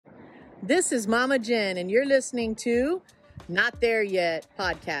This is Mama Jen, and you're listening to Not There Yet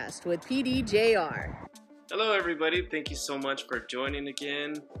podcast with PDJR. Hello, everybody. Thank you so much for joining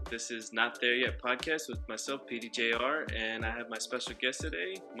again. This is Not There Yet podcast with myself, PDJR, and I have my special guest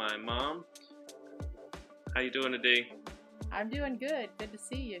today, my mom. How you doing today? I'm doing good. Good to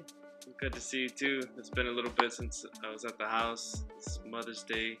see you. Good to see you too. It's been a little bit since I was at the house. It's Mother's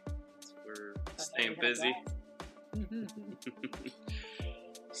Day. We're staying busy.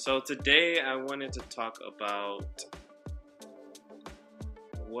 So today I wanted to talk about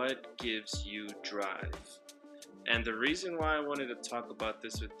what gives you drive. And the reason why I wanted to talk about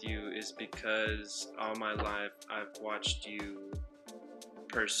this with you is because all my life I've watched you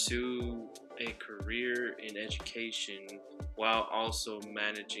pursue a career in education while also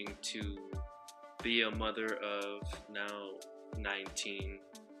managing to be a mother of now 19.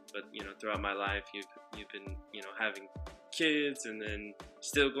 But throughout my life you've been having kids and then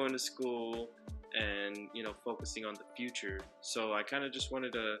still going to school and focusing on the future. So I kind of just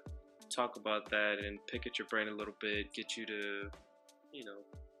wanted to talk about that and pick at your brain a little bit, get you to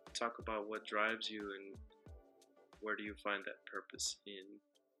talk about what drives you and where do you find that purpose in.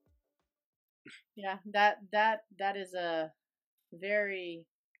 Yeah, that is a very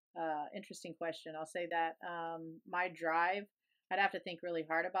interesting question. I'll say that my drive, I'd have to think really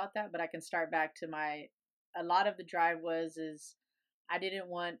hard about that, but I can start back to a lot of the drive is I didn't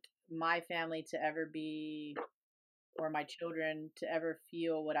want my family to ever be, or my children to ever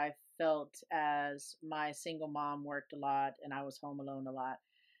feel what I felt as my single mom worked a lot and I was home alone a lot.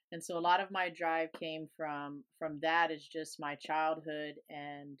 And so a lot of my drive came from that, is just my childhood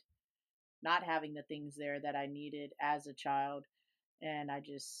and not having the things there that I needed as a child. And I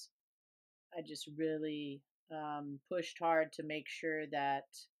just really pushed hard to make sure that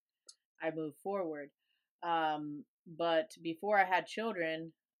I moved forward. But before I had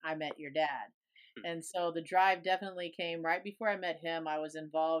children, I met your dad. And so the drive definitely came right before I met him. I was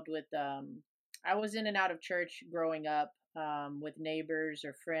involved with, I was in and out of church growing up, with neighbors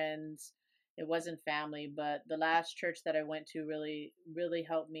or friends. It wasn't family, but the last church that I went to really, really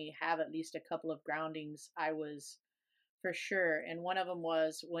helped me have at least a couple of groundings. I was for sure. And one of them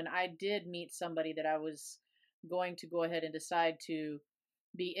was when I did meet somebody that I was going to go ahead and decide to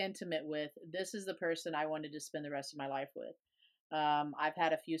be intimate with. This is the person I wanted to spend the rest of my life with. I've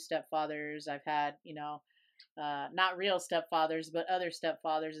had a few stepfathers. I've had, not real stepfathers, but other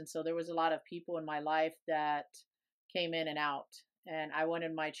stepfathers. And so there was a lot of people in my life that came in and out. And I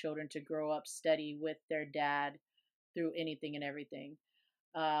wanted my children to grow up steady with their dad through anything and everything.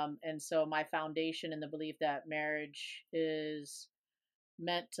 And so my foundation in the belief that marriage is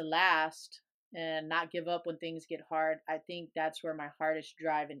meant to last and not give up when things get hard, I think that's where my hardest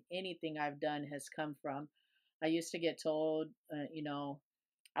drive in anything I've done has come from. I used to get told,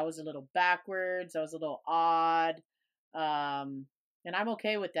 I was a little backwards, I was a little odd. And I'm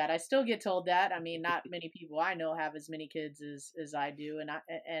okay with that. I still get told that. I mean, not many people I know have as many kids as I do.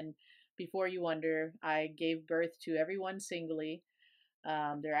 And before you wonder, I gave birth to everyone singly.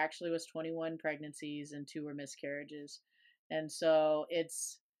 There actually was 21 pregnancies and 2 were miscarriages. And so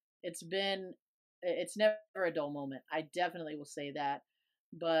it's never a dull moment. I definitely will say that.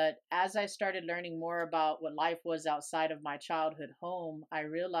 But as I started learning more about what life was outside of my childhood home, I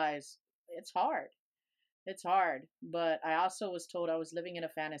realized it's hard. It's hard. But I also was told I was living in a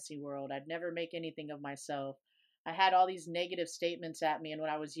fantasy world. I'd never make anything of myself. I had all these negative statements at me. And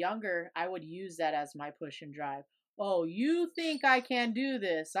when I was younger, I would use that as my push and drive. Oh, you think I can do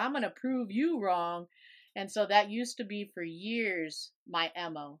this? I'm going to prove you wrong. And so that used to be for years my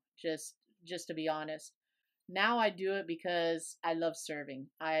MO, just to be honest. Now I do it because I love serving.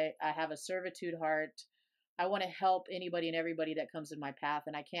 I have a servitude heart. I want to help anybody and everybody that comes in my path,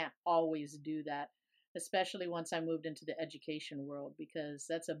 and I can't always do that, especially once I moved into the education world, because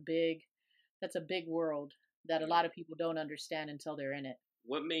that's a big world that a lot of people don't understand until they're in it.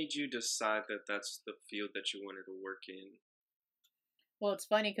 What made you decide that that's the field that you wanted to work in? Well, it's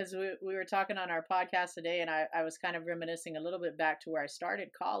funny because we were talking on our podcast today, and I was kind of reminiscing a little bit back to where I started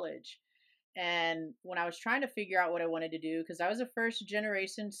college. And when I was trying to figure out what I wanted to do, because I was a first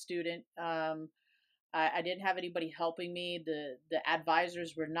generation student, I didn't have anybody helping me. The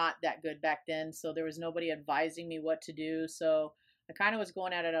advisors were not that good back then, so there was nobody advising me what to do. So I kind of was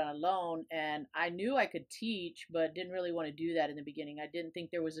going at it on alone, and I knew I could teach, but didn't really want to do that in the beginning. I didn't think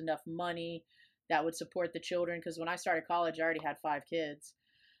there was enough money that would support the children, because when I started college, I already had 5 kids.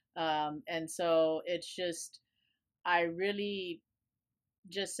 And so it's just, I really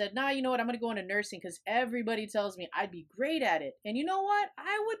just said, nah, you know what, I'm going to go into nursing because everybody tells me I'd be great at it. And you know what?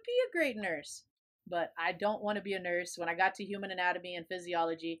 I would be a great nurse, but I don't want to be a nurse. When I got to human anatomy and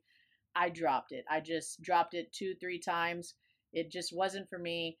physiology, I dropped it. I just dropped it 2, 3 times. It just wasn't for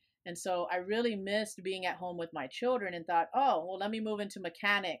me. And so I really missed being at home with my children and thought, oh, well, let me move into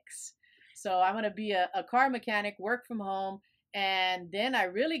mechanics. So I'm going to be a car mechanic, work from home. And then I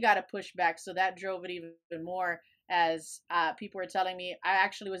really got to push back. So that drove it even more as people were telling me. I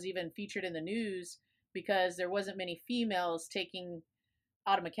actually was even featured in the news because there wasn't many females taking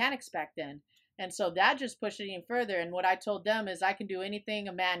auto mechanics back then. And so that just pushed it even further. And what I told them is I can do anything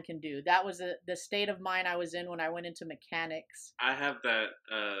a man can do. That was the state of mind I was in when I went into mechanics. I have that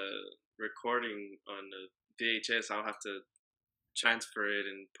recording on the VHS. I'll have to transfer it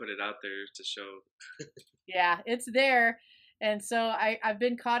and put it out there to show. Yeah, it's there. And so I've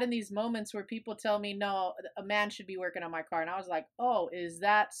been caught in these moments where people tell me, no, a man should be working on my car. And I was like, oh, is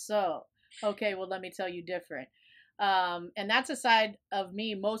that so? Okay, well, let me tell you different. And that's a side of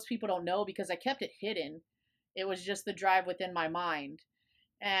me most people don't know because I kept it hidden. It was just the drive within my mind.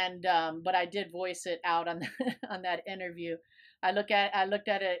 And but I did voice it out on on that interview. I looked at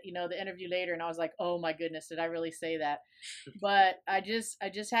it, the interview later, and I was like, oh my goodness, did I really say that? But I just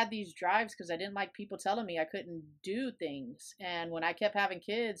had these drives because I didn't like people telling me I couldn't do things. And when I kept having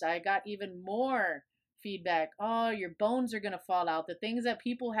kids, I got even more feedback. Oh, your bones are gonna fall out. The things that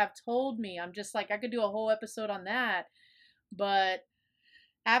people have told me, I'm just like, I could do a whole episode on that. But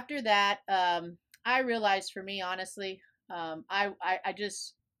after that, I realized for me, honestly, I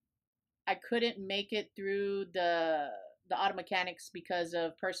just I couldn't make it through the auto mechanics because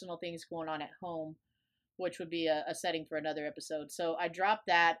of personal things going on at home, which would be a setting for another episode. So I dropped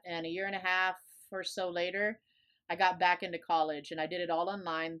that, and a year and a half or so later, I got back into college, and I did it all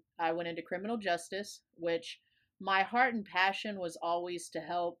online. I went into criminal justice, which my heart and passion was always to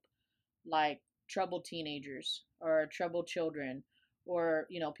help like troubled teenagers or troubled children or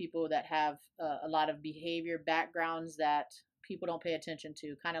people that have a lot of behavior backgrounds that people don't pay attention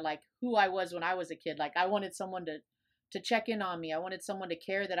to, kind of like who I was when I was a kid. Like I wanted someone to check in on me. I wanted someone to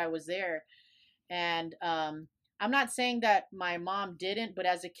care that I was there. And I'm not saying that my mom didn't, but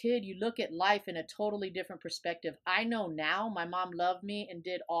as a kid you look at life in a totally different perspective. I know now my mom loved me and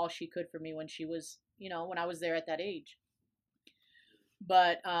did all she could for me when she was, when I was there at that age.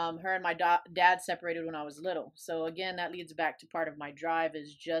 But her and my dad separated when I was little. So again, that leads back to part of my drive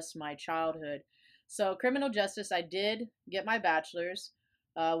is just my childhood. So criminal justice, I did get my bachelor's.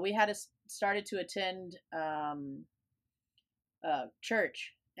 We had started to attend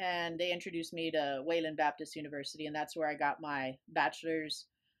church, and they introduced me to Wayland Baptist University, and that's where I got my bachelor's.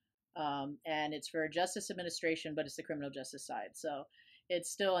 And it's for justice administration, but it's the criminal justice side. So it's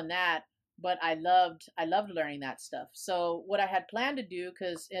still in that. But I loved learning that stuff. So what I had planned to do,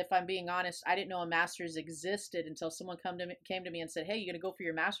 because if I'm being honest, I didn't know a master's existed until someone came to me and said, "Hey, you gonna go for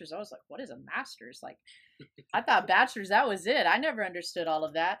your master's?" I was like, "What is a master's?" Like, I thought bachelor's that was it. I never understood all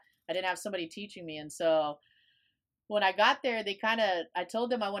of that. I didn't have somebody teaching me, and so when I got there, I told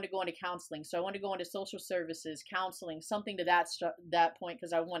them I want to go into counseling. So I want to go into social services, counseling, something to that point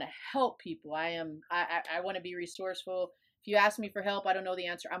because I want to help people. I want to be resourceful. If you ask me for help, I don't know the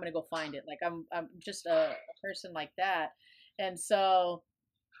answer. I'm gonna go find it. Like I'm just a person like that. And so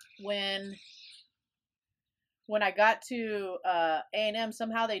when when I got to A&M,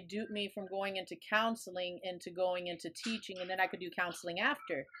 somehow they duped me from going into counseling into going into teaching, and then I could do counseling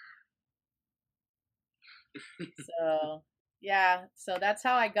after. So yeah, so that's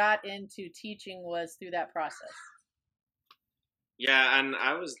how I got into teaching was through that process. Yeah, and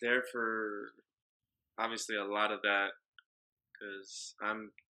I was there for obviously a lot of that because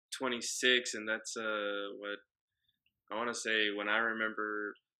I'm 26, and that's what I want to say. When I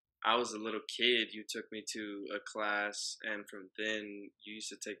remember I was a little kid, you took me to a class, and from then you used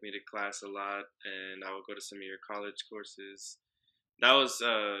to take me to class a lot, and I would go to some of your college courses. That was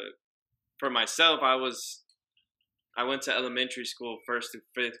for myself. I went to elementary school first through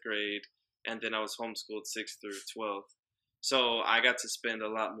fifth grade, and then I was homeschooled sixth through 12th. So I got to spend a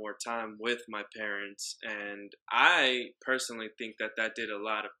lot more time with my parents, and I personally think that that did a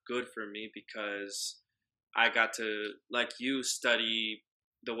lot of good for me because I got to, like you, study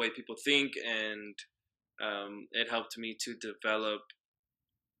the way people think, and it helped me to develop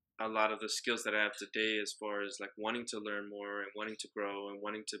a lot of the skills that I have today as far as like wanting to learn more and wanting to grow and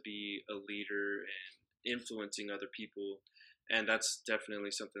wanting to be a leader and influencing other people. And that's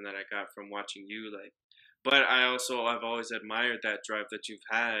definitely something that I got from watching you. Like, but I've always admired that drive that you've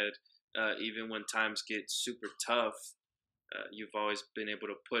had, even when times get super tough. You've always been able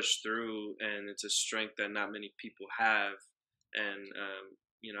to push through, and it's a strength that not many people have. And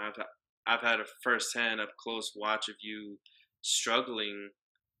you know, I've had a firsthand, up close watch of you struggling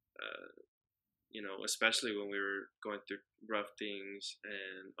especially when we were going through rough things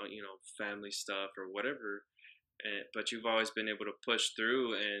and family stuff or whatever. But you've always been able to push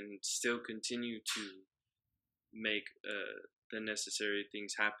through and still continue to make the necessary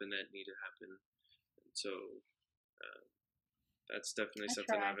things happen that need to happen. So uh, that's definitely I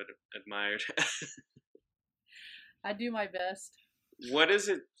something try. I've admired. I do my best. what is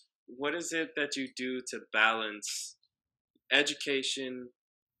it? What is it that you do to balance education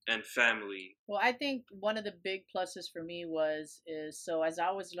and family? Well, I think one of the big pluses for me was is so as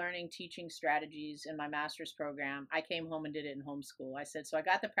I was learning teaching strategies in my master's program, I came home and did it in homeschool. I said so I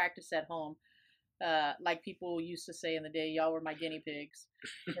got the practice at home, like people used to say in the day, y'all were my guinea pigs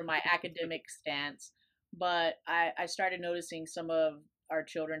for my academic stance. But I started noticing some of our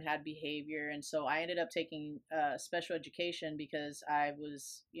children had behavior, and so I ended up taking special education because I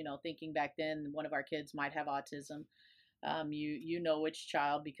was, thinking back then one of our kids might have autism. You know which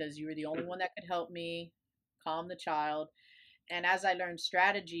child because you were the only one that could help me calm the child. And as I learned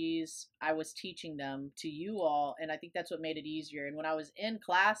strategies, I was teaching them to you all, and I think that's what made it easier. And when I was in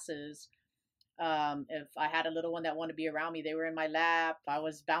classes, if I had a little one that wanted to be around me, they were in my lap. I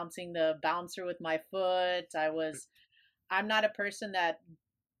was bouncing the bouncer with my foot. I'm not a person that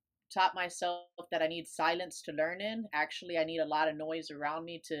taught myself that I need silence to learn in. Actually, I need a lot of noise around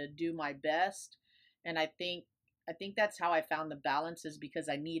me to do my best. And I think that's how I found the balance is because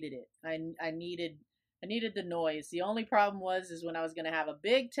I needed it. I needed the noise. The only problem was is when I was going to have a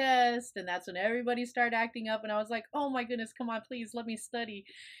big test, and that's when everybody started acting up and I was like, "Oh my goodness, come on, please let me study."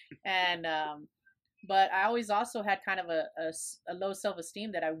 And but I always also had kind of a low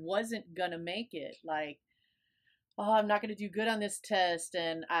self-esteem that I wasn't going to make it. Like, oh, I'm not going to do good on this test,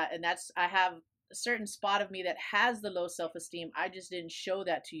 and that's I have a certain spot of me that has the low self-esteem. I just didn't show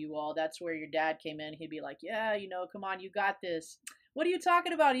that to you all. That's where your dad came in. He'd be like, "Yeah, come on, you got this. What are you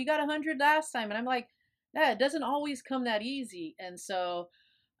talking about? You got 100 last time." And I'm like, "Yeah, it doesn't always come that easy." And so,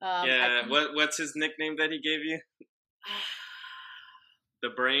 I Yeah, think, what's his nickname that he gave you? The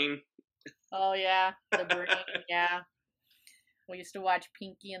brain. oh yeah, the brain. Yeah, we used to watch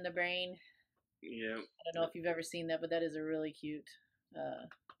Pinky and the Brain. Yeah. I don't know if you've ever seen that, but that is a really cute uh,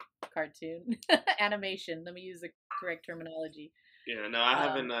 cartoon animation. Let me use the correct terminology. Yeah, no, I Um,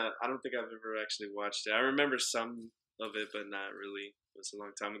 haven't. I don't think I've ever actually watched it. I remember some of it, but not really. It was a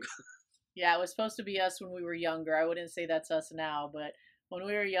long time ago. yeah, it was supposed to be us when we were younger. I wouldn't say that's us now, but when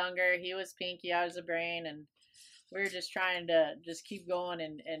we were younger, he was Pinky, I was the Brain, and we were just trying to just keep going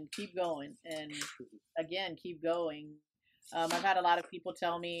and keep going and again keep going. I've had a lot of people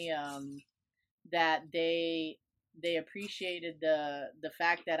tell me that they appreciated the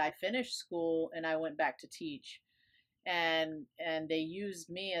fact that I finished school and I went back to teach, and they used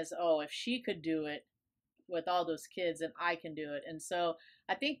me as, oh, if she could do it with all those kids and I can do it. And so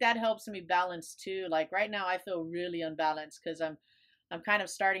I think that helps me balance too. Like right now I feel really unbalanced because I'm kind of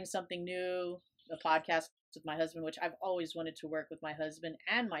starting something new, a podcast with my husband, which I've always wanted to work with my husband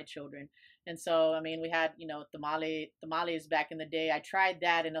and my children. And so, I mean, we had, tamales back in the day. I tried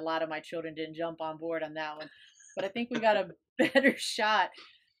that and a lot of my children didn't jump on board on that one. But I think we got a better shot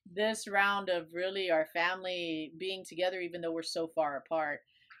this round of really our family being together, even though we're so far apart.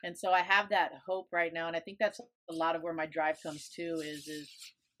 And so I have that hope right now. And I think that's a lot of where my drive comes to is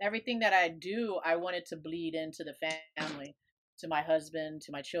everything that I do, I want it to bleed into the family, to my husband,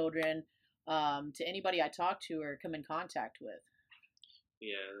 to my children, to anybody I talk to or come in contact with.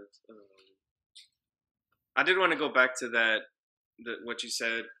 Yeah, I did want to go back to that. What you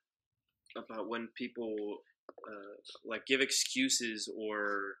said about when people like give excuses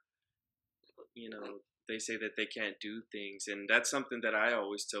or they say that they can't do things, and that's something that I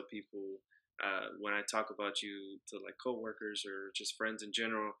always tell people when I talk about you to like coworkers or just friends in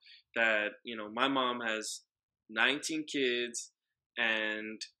general. That my mom has 19 kids,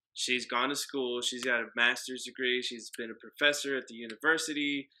 and she's gone to school. She's got a master's degree. She's been a professor at the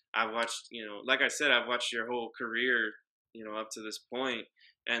university. I've watched, like I said, I've watched your whole career, up to this point.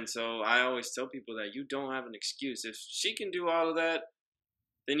 And so I always tell people that you don't have an excuse. If she can do all of that,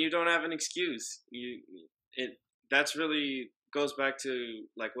 then you don't have an excuse. It that's really goes back to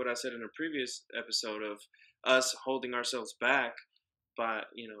like what I said in a previous episode of us holding ourselves back by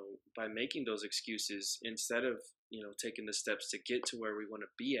making those excuses instead of taking the steps to get to where we want to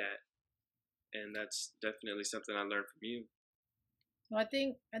be at. And that's definitely something I learned from you. Well, I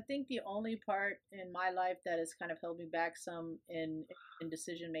think the only part in my life that has kind of held me back some in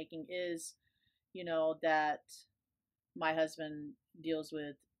decision making is, that my husband deals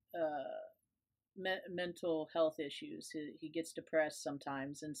with mental health issues. He gets depressed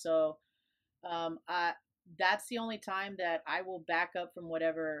sometimes, and so I that's the only time that I will back up from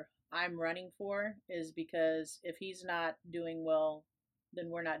whatever I'm running for is because if he's not doing well, then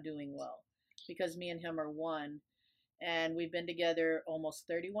we're not doing well. Because me and him are one, and we've been together almost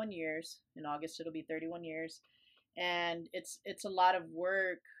 31 years. In August it'll be 31 years, and it's a lot of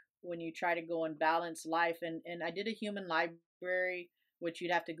work when you try to go and balance life. And I did a human library, which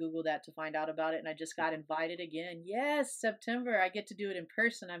you'd have to Google that to find out about it. And I just got invited again. Yes, September I get to do it in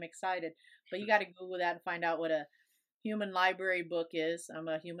person. I'm excited, but you got to Google that and find out what a human library book is. I'm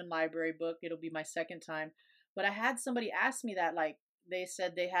a human library book. It'll be my second time. But I had somebody ask me that, like, they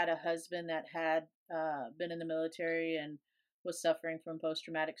said they had a husband that had been in the military and was suffering from post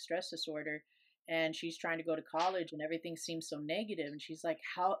traumatic stress disorder. And she's trying to go to college and everything seems so negative. And she's like,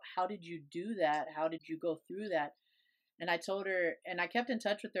 how did you do that? How did you go through that? And I told her, and I kept in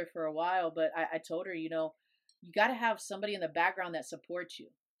touch with her for a while, but I told her, you got to have somebody in the background that supports you.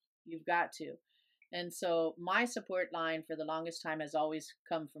 You've got to. And so my support line for the longest time has always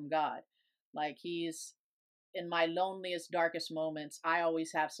come from God. Like, he's in my loneliest, darkest moments, I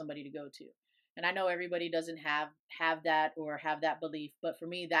always have somebody to go to. And I know everybody doesn't have that or have that belief, but for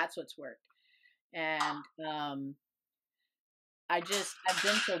me, that's what's worked. And I've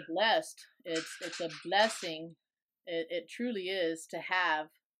been so blessed. It's a blessing. It truly is to have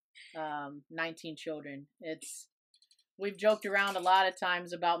 19 children. We've joked around a lot of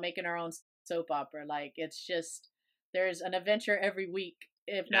times about making our own soap opera. Like, it's just, there's an adventure every week,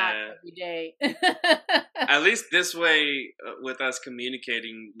 if not Yeah. every day. At least this way, with us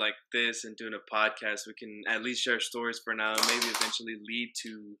communicating like this and doing a podcast, we can at least share stories for now and maybe eventually lead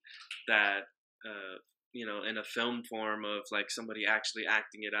to that, in a film form of like somebody actually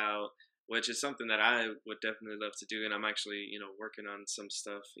acting it out, which is something that I would definitely love to do. And I'm actually, working on some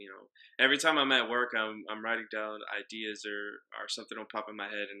stuff. Every time I'm at work, I'm writing down ideas or something will pop in my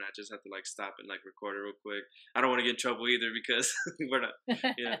head, and I just have to like stop and like record it real quick. I don't want to get in trouble either because we're not,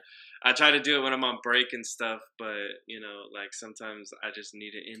 yeah. I try to do it when I'm on break and stuff, but like sometimes I just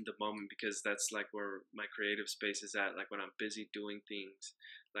need it in the moment because that's like where my creative space is at. Like when I'm busy doing things,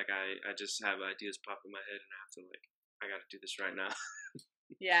 like I just have ideas pop in my head and I have to like, I got to do this right now.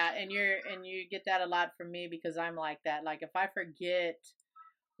 Yeah, and you get that a lot from me because I'm like that. Like, if I forget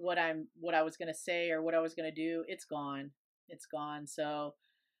what I was gonna say or what I was gonna do, it's gone. It's gone. So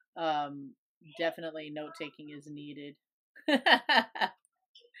um definitely note taking is needed.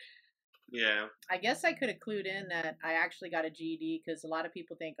 Yeah. I guess I could have clued in that I actually got a GED, because a lot of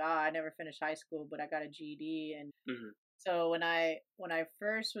people think, I never finished high school, but I got a GED. And Hmm. so when I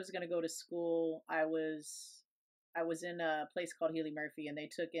first was going to go to school, I was in a place called Healy Murphy, and they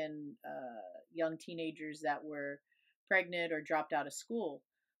took in young teenagers that were pregnant or dropped out of school,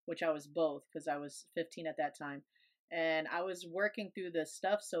 which I was both because I was 15 at that time. And I was working through the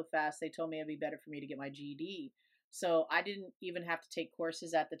stuff so fast, they told me it'd be better for me to get my GED. So I didn't even have to take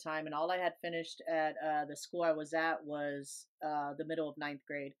courses at the time, and all I had finished at the school I was at was the middle of ninth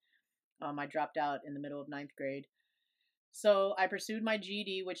grade. I dropped out in the middle of ninth grade, so I pursued my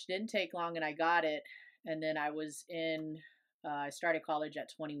GED, which didn't take long, and I got it. And then I started college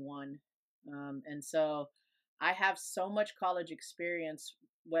at 21. And so I have so much college experience,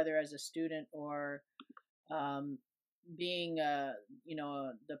 whether as a student or um, being,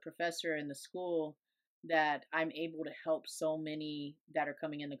 the professor in the school, that I'm able to help so many that are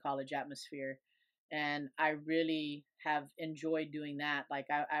coming in the college atmosphere. And I really have enjoyed doing that. Like,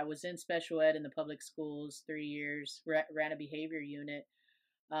 I was in special ed in the public schools 3 years, ran a behavior unit.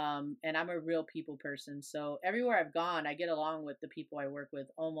 And I'm a real people person. So everywhere I've gone, I get along with the people I work with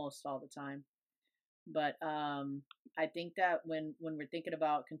almost all the time. But I think that when we're thinking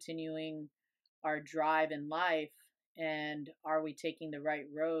about continuing our drive in life, and are we taking the right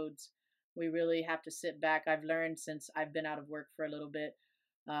roads, we really have to sit back. I've learned since I've been out of work for a little bit,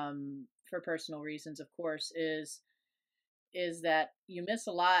 for personal reasons, of course, is that you miss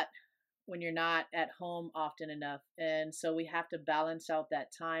a lot when you're not at home often enough. And so we have to balance out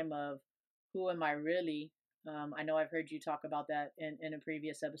that time of, who am I really? I know I've heard you talk about that in a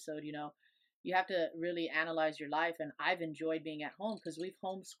previous episode. You have to really analyze your life. And I've enjoyed being at home because we've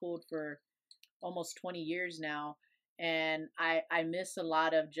homeschooled for almost 20 years now. And I miss a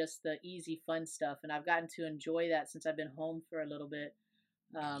lot of just the easy, fun stuff. And I've gotten to enjoy that since I've been home for a little bit.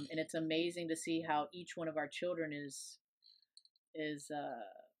 And it's amazing to see how each one of our children is uh,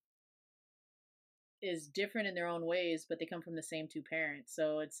 is different in their own ways, but they come from the same two parents.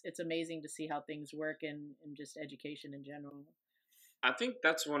 So it's amazing to see how things work in just education in general. I think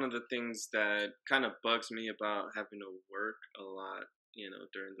that's one of the things that kind of bugs me about having to work a lot,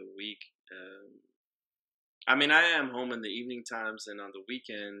 during the week. I mean, I am home in the evening times and on the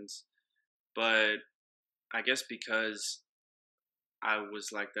weekends, but I guess because I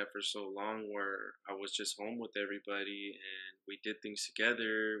was like that for so long, where I was just home with everybody and we did things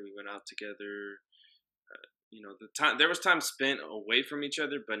together. We went out together. The time there was time spent away from each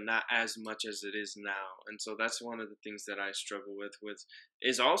other, but not as much as it is now. And so that's one of the things that I struggle with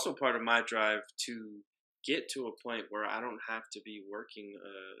is also part of my drive to get to a point where I don't have to be working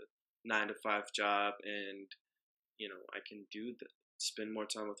a 9 to 5 job, and I can spend more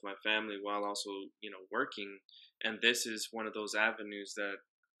time with my family while also working. And this is one of those avenues that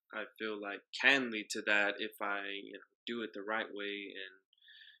I feel like can lead to that if I do it the right way,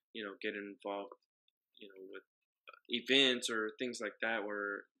 and get involved with events or things like that,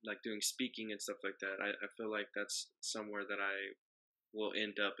 where like doing speaking and stuff like that. I feel like that's somewhere that I will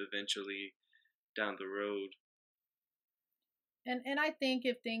end up eventually down the road. And I think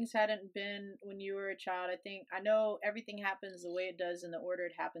if things hadn't been when you were a child, I know everything happens the way it does in the order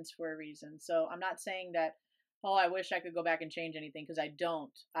it happens for a reason. So I'm not saying that, oh, I wish I could go back and change anything, because I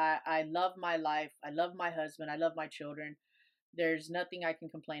don't. I love my life. I love my husband. I love my children. There's nothing I can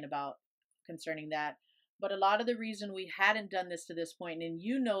complain about concerning that. But a lot of the reason we hadn't done this to this point, and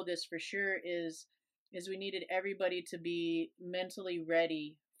you know this for sure, is we needed everybody to be mentally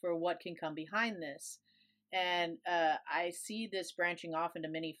ready for what can come behind this. And I see this branching off into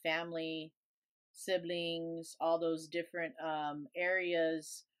many family, siblings, all those different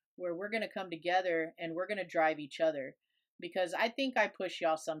areas where we're going to come together and we're going to drive each other. Because I think I push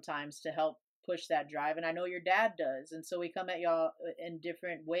y'all sometimes to help push that drive, and I know your dad does. And so we come at y'all in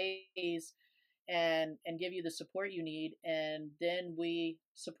different ways and give you the support you need, and then we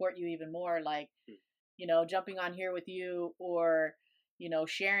support you even more, like jumping on here with you, or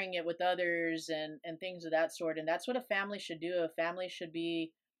sharing it with others, and things of that sort. And that's what a family should do. A family should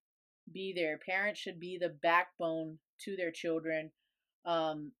be there. Parents should be the backbone to their children.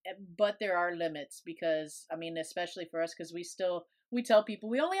 But there are limits, because I mean, especially for us, because we tell people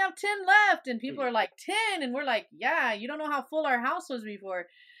we only have 10 left, and people are like, 10, and we're like, yeah, you don't know how full our house was before.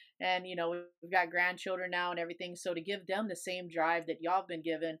 And we've got grandchildren now and everything, so to give them the same drive that y'all have been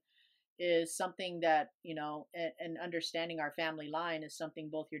given is something that and understanding our family line is something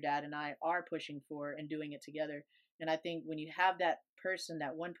both your dad and I are pushing for, and doing it together. And I think when you have that person,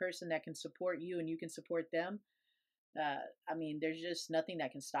 that one person that can support you and you can support them, I mean, there's just nothing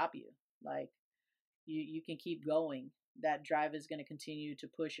that can stop you. Like, you can keep going. That drive is going to continue to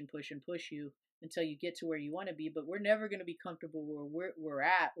push and push and push you until you get to where you want to be. But we're never going to be comfortable where we're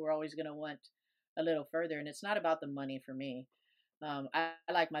at. We're always going to want a little further. And it's not about the money for me. I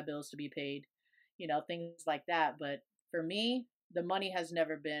like my bills to be paid, things like that. But for me, the money has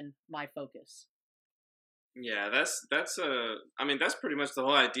never been my focus. Yeah, I mean, that's pretty much the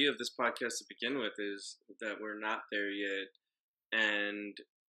whole idea of this podcast to begin with, is that we're not there yet. And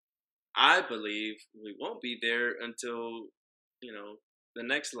I believe we won't be there until, the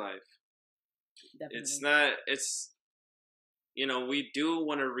next life. It's Definitely. not, it's, we do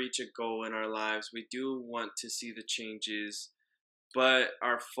want to reach a goal in our lives. We do want to see the changes, but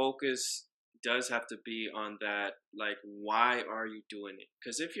our focus does have to be on that. Like, why are you doing it?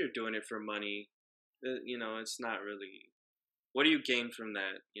 Because if you're doing it for money, it's not really. What do you gain from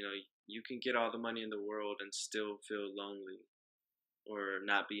that? You can get all the money in the world and still feel lonely or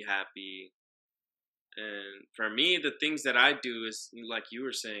not be happy. And for me, the things that I do is like you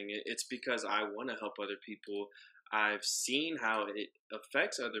were saying, it's because I want to help other people. I've seen how it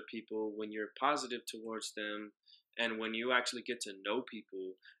affects other people when you're positive towards them, and when you actually get to know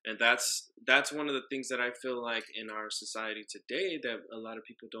people. And that's one of the things that I feel like in our society today that a lot of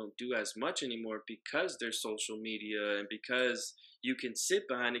people don't do as much anymore, because there's social media and because you can sit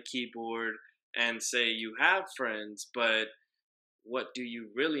behind a keyboard and say you have friends, but what do you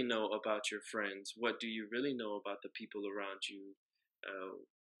really know about your friends? What do you really know about the people around you? Uh,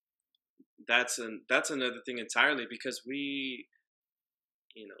 that's another thing entirely, because we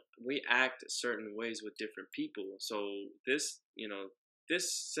act certain ways with different people. So this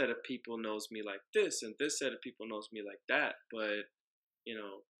set of people knows me like this, and this set of people knows me like that. But you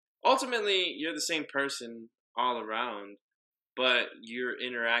know, ultimately, you're the same person all around, but you're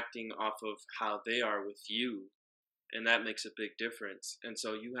interacting off of how they are with you, and that makes a big difference. And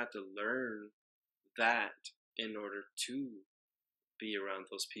so you have to learn that in order to be around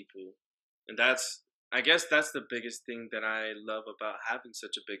those people. And I guess that's the biggest thing that I love about having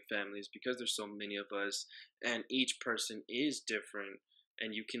such a big family, is because there's so many of us and each person is different,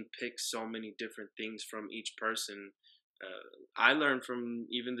 and you can pick so many different things from each person. I learn from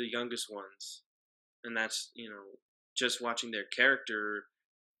even the youngest ones, and that's just watching their character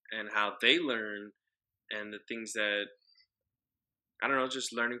and how they learn, and the things that I don't know,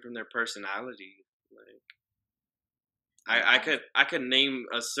 just learning from their personality. Like, I could name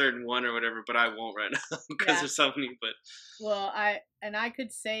a certain one or whatever, but I won't right now because Yeah. there's so many. But Well, I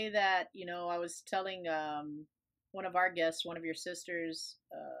could say that, I was telling one of our guests, one of your sisters,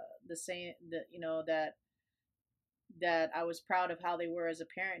 the same that that I was proud of how they were as a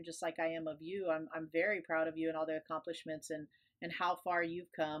parent, just like I am of you. I'm very proud of you and all the accomplishments and how far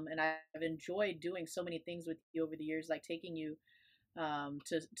you've come. And I've enjoyed doing so many things with you over the years, like taking you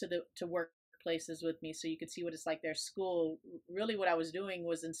to workplaces with me, so you could see what it's like there. School, really, what I was doing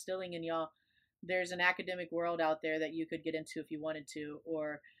was instilling in y'all. There's an academic world out there that you could get into if you wanted to,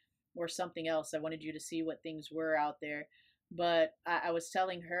 or something else. I wanted you to see what things were out there. But I was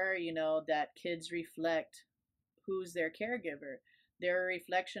telling her, that kids reflect who's their caregiver. They're a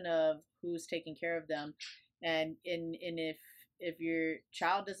reflection of who's taking care of them. And if your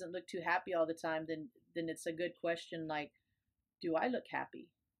child doesn't look too happy all the time, then it's a good question, like, do I look happy?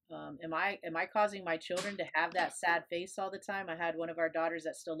 Am I causing my children to have that sad face all the time? I had one of our daughters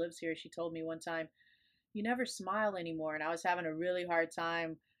that still lives here. She told me one time, "You never smile anymore," and I was having a really hard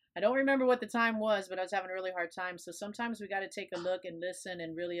time. I don't remember what the time was, but I was having a really hard time. So sometimes we got to take a look and listen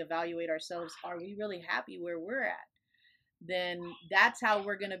and really evaluate ourselves. Are we really happy where we're at? Then that's how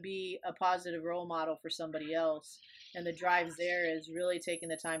we're going to be a positive role model for somebody else. And the drives there is really taking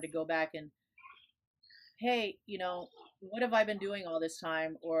the time to go back and, hey, what have I been doing all this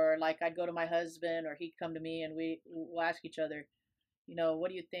time? Or like I'd go to my husband or he'd come to me and we'll ask each other, what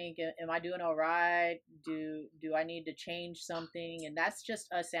do you think? Am I doing all right? Do I need to change something? And that's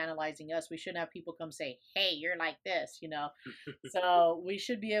just us analyzing us. We shouldn't have people come say, "Hey, you're like this." So we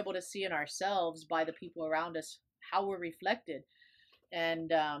should be able to see in ourselves by the people around us how we're reflected.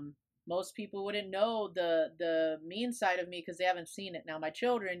 And most people wouldn't know the mean side of me because they haven't seen it. Now my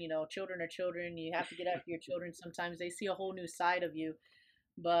children, children are children. You have to get after your children. Sometimes they see a whole new side of you.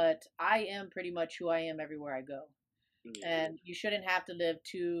 But I am pretty much who I am everywhere I go. yeah, And you shouldn't have to live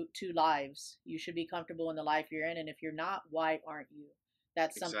two lives. You should be comfortable in the life you're in. And if you're not, why aren't you?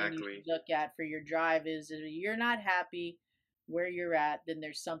 That's something you exactly. should look at for your drive. Is if you're not happy where you're at, then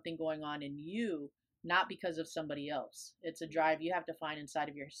there's something going on in you, not because of somebody else. It's a drive you have to find inside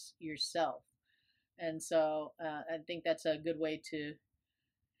of yourself. And so I think that's a good way to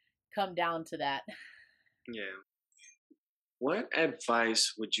come down to that. Yeah. What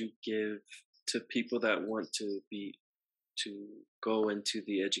advice would you give to people that want to go into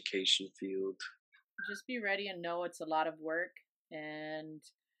the education field? Just be ready and know it's a lot of work, and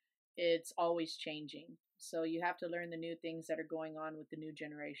it's always changing. So you have to learn the new things that are going on with the new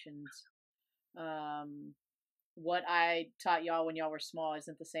generations. Um, what I taught y'all when y'all were small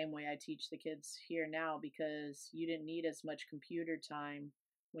isn't the same way I teach the kids here now, because you didn't need as much computer time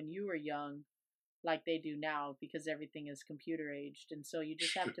when you were young like they do now, because everything is computer aged. And so you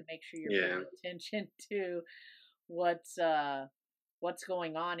just have to make sure you're Yeah, paying attention to what's uh what's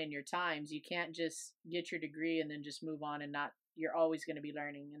going on in your times. You can't just get your degree and then just move on and not. You're always going to be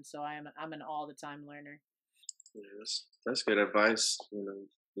learning, and so I'm an all the time learner. yeah, that's good advice.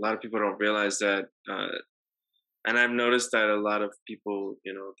 A lot of people don't realize that, and I've noticed that a lot of people,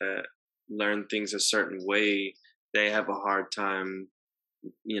 that learn things a certain way, they have a hard time,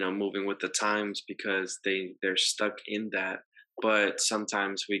 moving with the times because they're stuck in that. But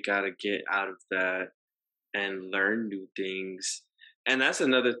sometimes we got to get out of that and learn new things. And that's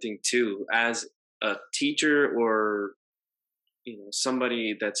another thing too, as a teacher or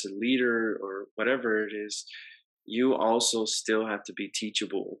somebody that's a leader or whatever it is, you also still have to be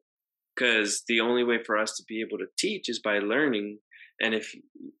teachable, because the only way for us to be able to teach is by learning. And if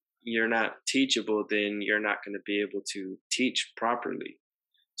you're not teachable, then you're not going to be able to teach properly.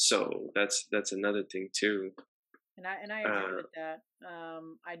 So that's another thing too. And I agree uh with that.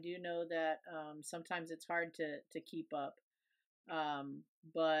 I do know that sometimes it's hard to keep up, um,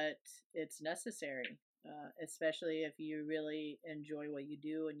 but it's necessary, especially if you really enjoy what you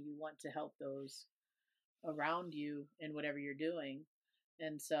do and you want to help those around you in whatever you're doing.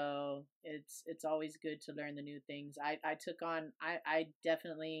 And so it's always good to learn the new things. I took on I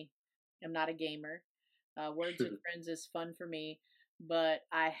definitely am not a gamer. Words with Friends is fun for me, but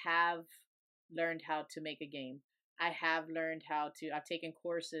I have learned how to make a game. I have learned how to. I've taken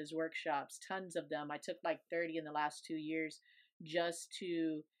courses, workshops, tons of them. I took like 30 in the last 2 years just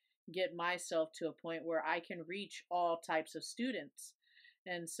to get myself to a point where I can reach all types of students.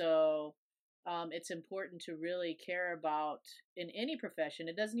 And so it's important to really care about in any profession.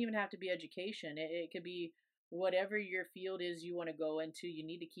 It doesn't even have to be education. It could be whatever your field is you want to go into. You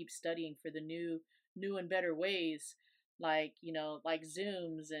need to keep studying for the new and better ways, like like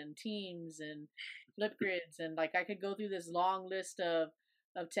Zooms and Teams and Flipgrids, and like I could go through this long list of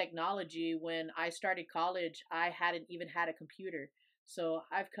of technology. When I started college, I hadn't even had a computer. So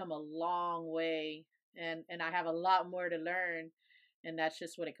I've come a long way, and I have a lot more to learn. And that's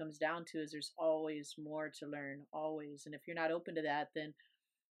just what it comes down to, is there's always more to learn, always. And if you're not open to that, then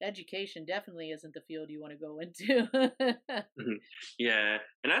education definitely isn't the field you want to go into. Mhm. Yeah,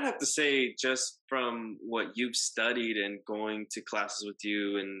 and I'd have to say, just from what you've studied and going to classes with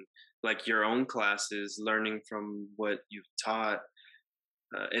you, and like your own classes, learning from what you've taught,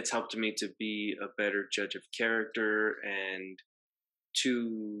 it's helped me to be a better judge of character and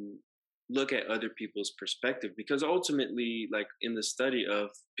to look at other people's perspective. Because ultimately, like in the study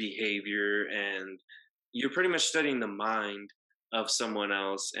of behavior, and you're pretty much studying the mind of someone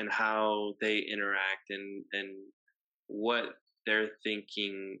else and how they interact, and what they're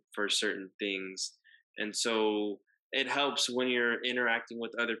thinking for certain things. And so it helps when you're interacting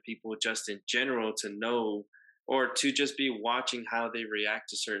with other people just in general to know, or to just be watching how they react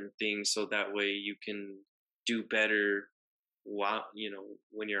to certain things, so that way you can do better while,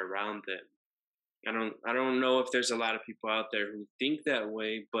 when you're around them. I don't know if there's a lot of people out there who think that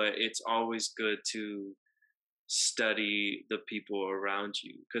way, but it's always good to study the people around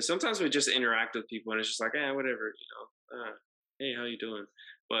you, because sometimes we just interact with people and it's just like, whatever, hey, how you doing?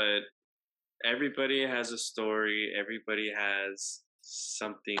 But everybody has a story, everybody has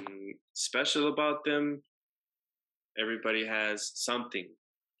something special about them, everybody has something,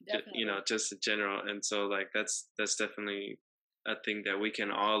 Definitely. just in general. And so, like, that's definitely a thing that we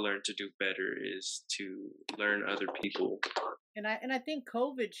can all learn to do better, is to learn other people. And I think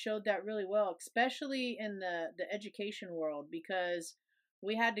COVID showed that really well, especially in the education world, because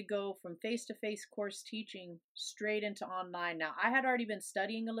we had to go from face to face course teaching straight into online. Now, I had already been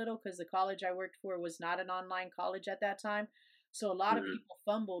studying a little because the college I worked for was not an online college at that time. So a lot of Mhm. people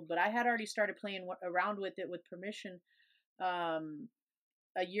fumbled, but I had already started playing around with it with permission um,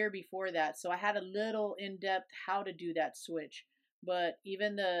 a year before that. So I had a little in depth how to do that switch. But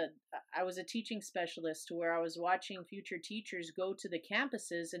even I was a teaching specialist to where I was watching future teachers go to the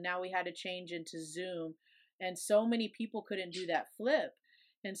campuses, and now we had to change into Zoom. And so many people couldn't do that flip.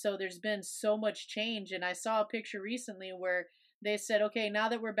 And so there's been so much change. And I saw a picture recently where they said, okay, now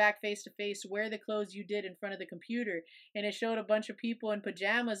that we're back face to face, wear the clothes you did in front of the computer. And it showed a bunch of people in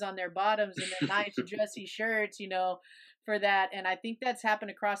pajamas on their bottoms and their nice dressy shirts, for that. And I think that's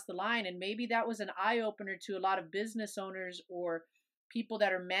happened across the line. And maybe that was an eye opener to a lot of business owners or people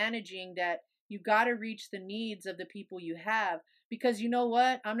that are managing, that you got to reach the needs of the people you have. Because you know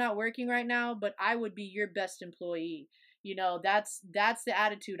what? I'm not working right now, but I would be your best employee. That's the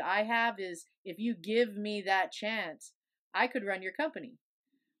attitude I have, is if you give me that chance, I could run your company.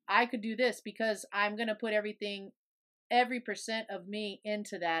 I could do this because I'm going to put every percent of me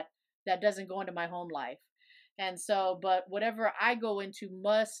into that doesn't go into my home life. And so, but whatever I go into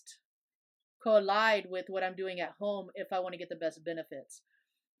must collide with what I'm doing at home if I want to get the best benefits.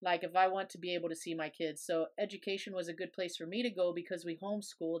 Like if I want to be able to see my kids. So education was a good place for me to go because we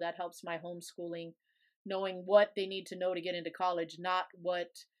homeschool. That helps my homeschooling, knowing what they need to know to get into college, not what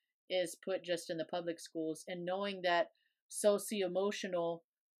is put just in the public schools, and knowing that socio emotional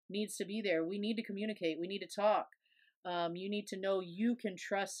needs to be there. We need to communicate. We need to talk. You need to know you can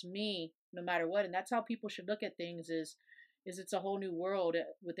trust me no matter what, and that's how people should look at things. Is it's a whole new world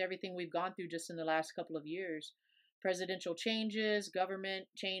with everything we've gone through just in the last couple of years. Presidential changes, government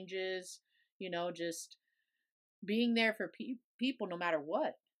changes, just being there for people no matter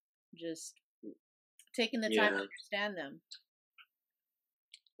what. Just taking the time Yeah. to understand them.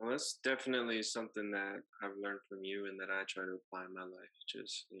 Well, that's definitely something that I've learned from you and that I try to apply in my life.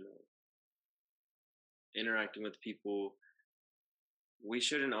 Just, interacting with people, we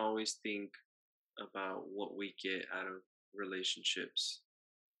shouldn't always think about what we get out of relationships,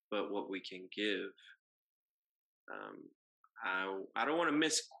 but what we can give. Um, I don't want to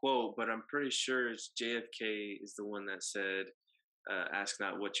misquote, but I'm pretty sure it's JFK is the one that said, "Ask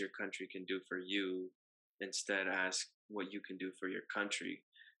not what your country can do for you, instead ask what you can do for your country."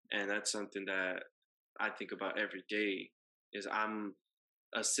 And that's something that I think about every day. Is I'm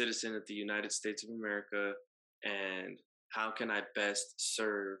a citizen of the United States of America, and how can I best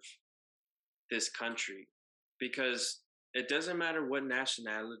serve this country? Because it doesn't matter what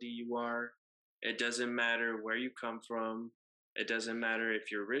nationality you are, it doesn't matter where you come from, it doesn't matter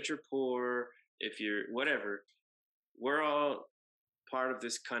if you're rich or poor, if you're whatever. We're all part of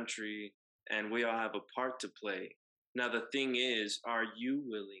this country, and we all have a part to play. Now, the thing is, are you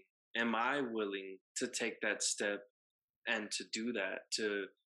willing? Am I willing to take that step and to do that, to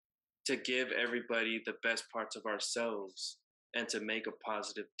give everybody the best parts of ourselves and to make a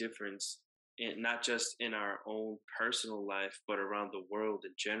positive difference not just in our own personal life, but around the world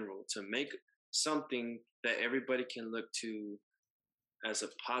in general, to make something that everybody can look to as a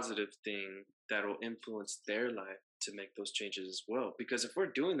positive thing that'll influence their life to make those changes as well. Because if we're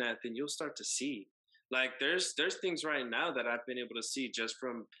doing that, then you'll start to see, like, there's things right now that I've been able to see just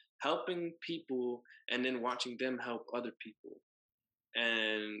from helping people and then watching them help other people.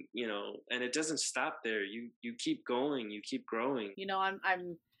 And and it doesn't stop there. You keep going, you keep growing. You know,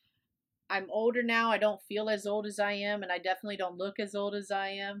 I'm older now. I don't feel as old as I am, and I definitely don't look as old as I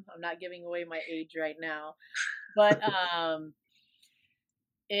am. I'm not giving away my age right now, but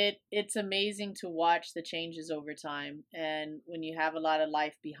it's amazing to watch the changes over time. And when you have a lot of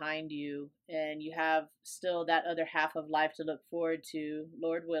life behind you, and you have still that other half of life to look forward to,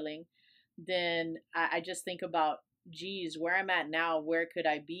 Lord willing, then I just think about, geez, where I'm at now, where could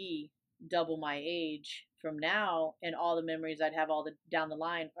I be double my age from now, and all the memories I'd have all the down the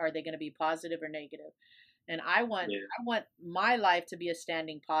line, are they going to be positive or negative? And Yeah. I want my life to be a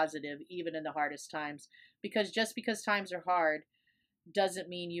standing positive even in the hardest times, because just because times are hard doesn't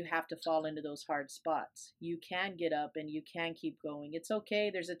mean you have to fall into those hard spots. You can get up and you can keep going. It's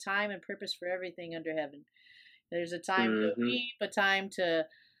okay. There's a time and purpose for everything under heaven. There's a time to Hmm. weep, a time to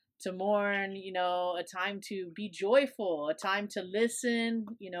mourn, a time to be joyful, a time to listen.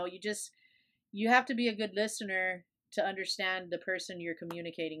 You have to be a good listener to understand the person you're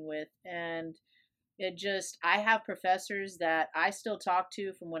communicating with. And I have professors that I still talk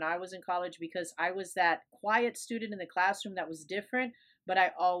to from when I was in college, because I was that quiet student in the classroom that was different, but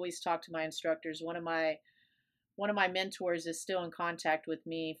I always talk to my instructors. One of my mentors is still in contact with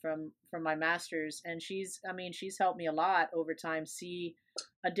me from my masters, and she's helped me a lot over time see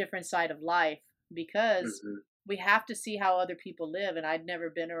a different side of life, because Hmm. we have to see how other people live, and I'd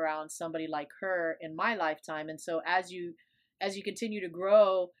never been around somebody like her in my lifetime. And so as you continue to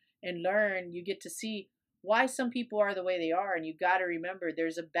grow and learn, you get to see why some people are the way they are. And you got to remember,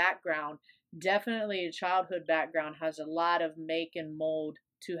 there's a background. Definitely a childhood background has a lot of make and mold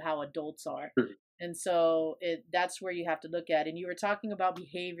to how adults are. And so that's where you have to look at. And you were talking about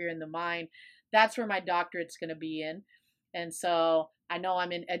behavior in the mind. That's where my doctorate's going to be in. And so I know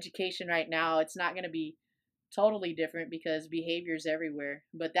I'm in education right now. It's not going to be totally different because behavior's everywhere.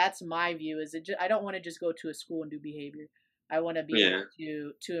 But that's my view. I don't want to just go to a school and do behavior. I want to be Yeah.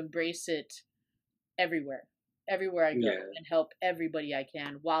 able to embrace it everywhere, everywhere I go, Yeah. and help everybody I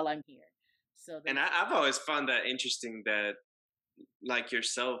can while I'm here. So And there's I've always found that interesting that, like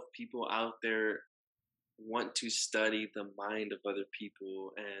yourself, people out there want to study the mind of other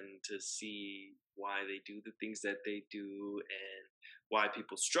people and to see why they do the things that they do and why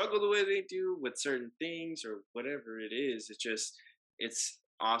people struggle the way they do with certain things or whatever it is. It's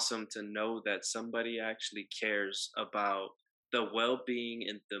awesome to know that somebody actually cares about the well-being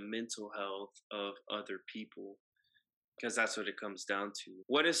and the mental health of other people, because that's what it comes down to.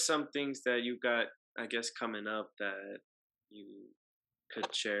 What is some things that you got, I guess, coming up that you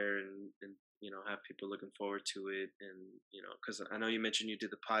could share and have people looking forward to it? And because I know you mentioned you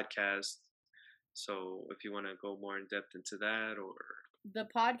did the podcast, so if you want to go more in depth into that, or The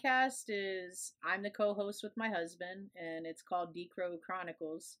podcast is, I'm the co-host with my husband, and it's called Decro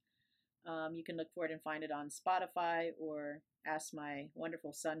Chronicles. You can look for it and find it on Spotify, or ask my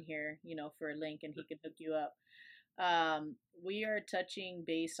wonderful son here, for a link, and he can hook you up. We are touching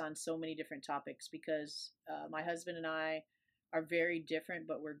base on so many different topics, because my husband and I are very different,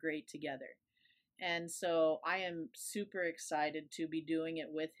 but we're great together. And so I am super excited to be doing it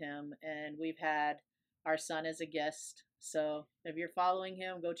with him. And we've had our son as a guest. So if you're following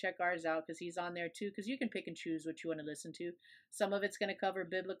him, go check ours out, because he's on there too. Because you can pick and choose what you want to listen to. Some of it's going to cover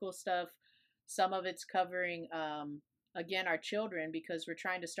biblical stuff, some of it's covering, again, our children, because we're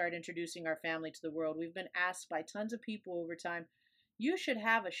trying to start introducing our family to the world. We've been asked by tons of people over time, you should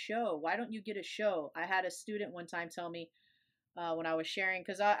have a show. Why don't you get a show? I had a student one time tell me, when I was sharing,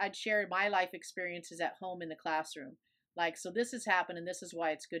 because I'd shared my life experiences at home in the classroom. Like, so this has happened, and this is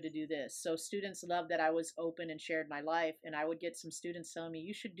why it's good to do this. So students loved that I was open and shared my life. And I would get some students telling me,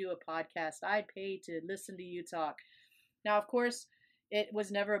 you should do a podcast. I'd pay to listen to you talk. Now, of course, it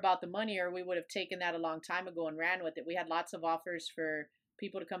was never about the money, or we would have taken that a long time ago and ran with it. We had lots of offers for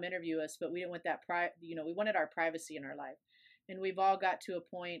people to come interview us, but we didn't want that we wanted our privacy in our life. And we've all got to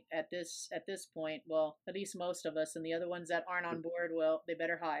a point at this point, well, at least most of us, and the other ones that aren't on board, well, they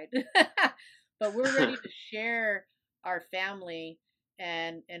better hide. But we're ready to share our family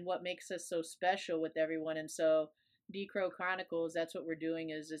and what makes us so special with everyone. And so D Crow Chronicles, that's what we're doing.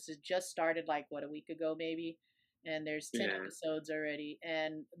 Is it just started like what, a week ago maybe, and there's 10 yeah, episodes already.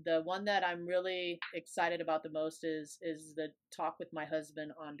 And the one that I'm really excited about the most is the talk with my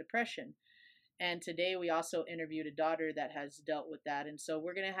husband on depression. And today we also interviewed a daughter that has dealt with that. And so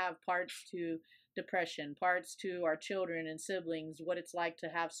we're going to have parts to depression, parts to our children and siblings, what it's like to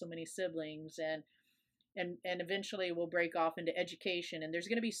have so many siblings, and eventually we'll break off into education. And there's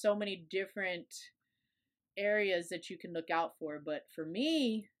going to be so many different areas that you can look out for. But for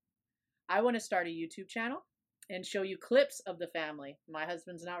me, I want to start a YouTube channel and show you clips of the family. My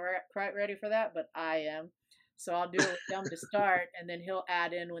husband's not quite ready for that, but I am. So I'll do it with him to start, and then he'll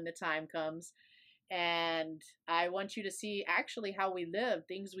add in when the time comes. And I want you to see actually how we live,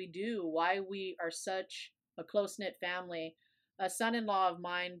 things we do, why we are such a close-knit family. A son-in-law of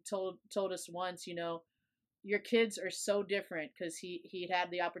mine told us once, your kids are so different, because he'd had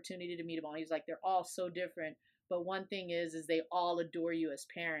the opportunity to meet them all. He's like, they're all so different, but one thing is they all adore you as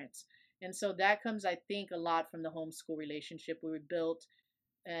parents. And so that comes, I think, a lot from the homeschool relationship we built,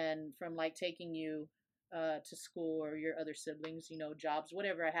 and from like taking you to school, or your other siblings, jobs,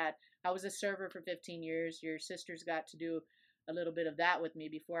 whatever I had. I was a server for 15 years. Your sisters got to do a little bit of that with me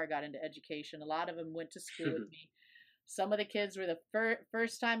before I got into education. A lot of them went to school with me. Some of the kids were the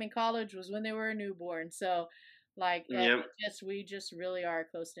first time in college was when they were a newborn. So, like, Yep. we just really are a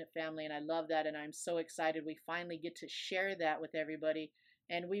close knit family, and I love that, and I'm so excited we finally get to share that with everybody,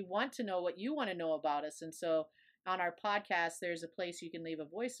 and we want to know what you want to know about us, and so on our podcast, there's a place you can leave a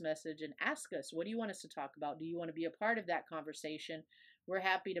voice message and ask us, what do you want us to talk about? Do you want to be a part of that conversation? We're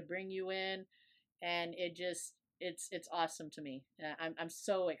happy to bring you in, and it's awesome to me. I'm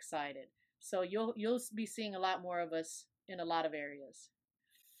so excited. So you'll be seeing a lot more of us in a lot of areas.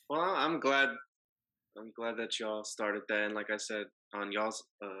 Well, I'm glad that y'all started that, and like I said on y'all's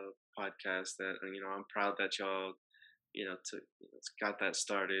podcast, that I'm proud that y'all got that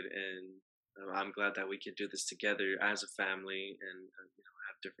started, and I'm glad that we can do this together as a family, and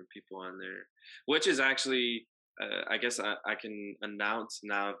have different people on there, which is actually I guess I can announce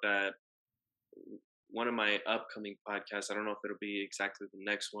now that one of my upcoming podcasts, I don't know if it'll be exactly the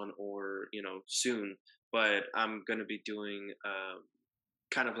next one or soon, but I'm going to be doing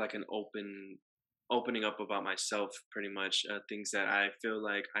kind of like an opening up about myself, pretty much, things that I feel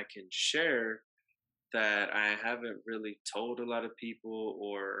like I can share that I haven't really told a lot of people,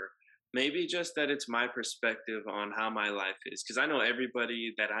 or maybe just that it's my perspective on how my life is, because I know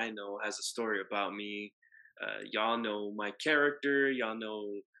everybody that I know has a story about me. Y'all know my character, y'all know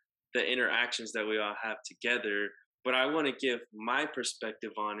the interactions that we all have together, but I want to give my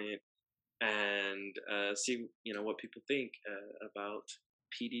perspective on it, and see what people think about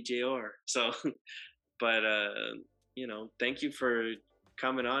PDJR. So, but thank you for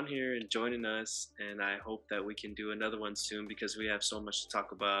coming on here and joining us, and I hope that we can do another one soon, because we have so much to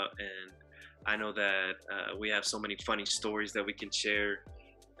talk about, and I know that we have so many funny stories that we can share,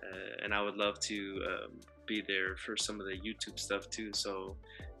 and I would love to be there for some of the YouTube stuff too. So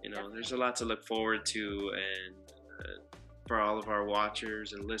there's a lot to look forward to, and for all of our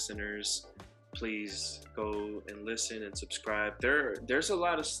watchers and listeners, please go and listen and subscribe. There's a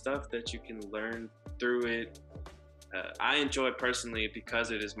lot of stuff that you can learn through it. I enjoy personally,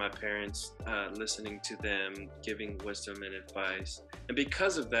 because it is my parents, listening to them, giving wisdom and advice. And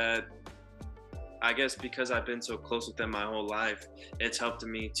because of that, I guess because I've been so close with them my whole life, it's helped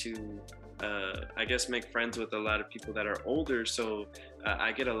me to, I guess, make friends with a lot of people that are older. So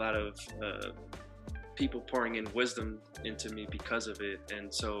I get a lot of people pouring in wisdom into me because of it.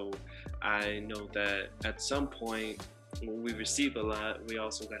 And so I know that at some point, when we receive a lot, we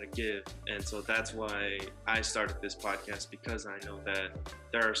also got to give. And so that's why I started this podcast, because I know that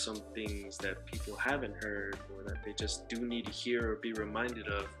there are some things that people haven't heard, or that they just do need to hear or be reminded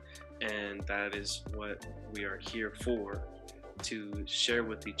of. And that is what we are here for, to share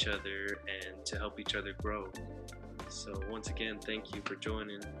with each other and to help each other grow. So once again, thank you for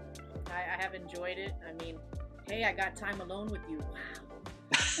joining. I have enjoyed it. I mean, hey, I got time alone with you. Wow.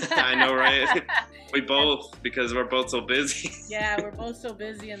 I know, right? We both, because we're both so busy. Yeah, we're both so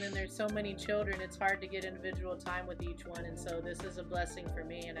busy, and then there's so many children, it's hard to get individual time with each one. And so this is a blessing for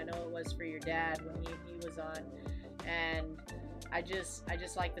me, and I know it was for your dad when he was on. And I just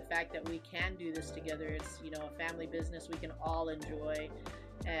like the fact that we can do this together. It's a family business we can all enjoy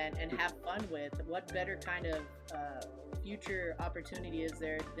and have fun with. What better kind of future opportunity is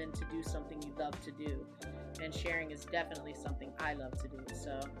there than to do something you love to do? And sharing is definitely something I love to do.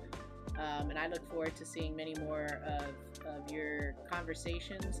 So, and I look forward to seeing many more of your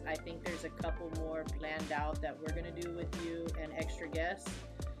conversations. I think there's a couple more planned out that we're going to do with you and extra guests.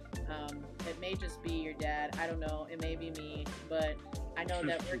 It may just be your dad. I don't know. It may be me, but I know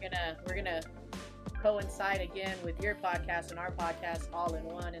that we're gonna coincide again with your podcast and our podcast all in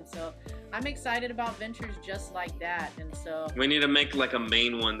one. And so I'm excited about ventures just like that. And so, We need to make like a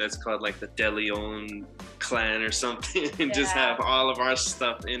main one that's called like the De Leon clan or something, and just yeah, have all of our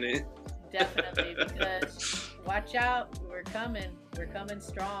stuff in it. definitely, because watch out, we're coming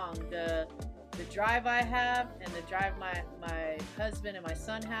strong. The drive I have and the drive my husband and my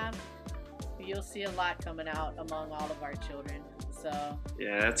son have, you'll see a lot coming out among all of our children. So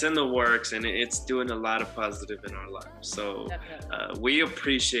Yeah, that's in the works, and it's doing a lot of positive in our lives. So we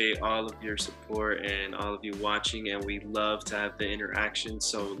appreciate all of your support and all of you watching, and we love to have the interaction.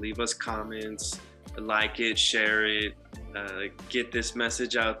 So leave us comments, like it, share it, get this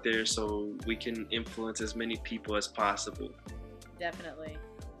message out there so we can influence as many people as possible. definitely.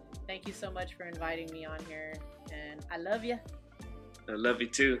 Thank you so much for inviting me on here, and I love you. I love you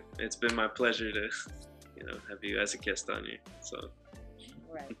too. It's been my pleasure to, have you as a guest on here. So.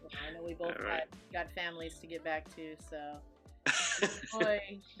 Right. Well, I know we both right. got families to get back to, so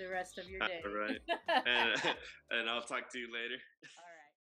enjoy the rest of your day. All right. And I'll talk to you later. All right.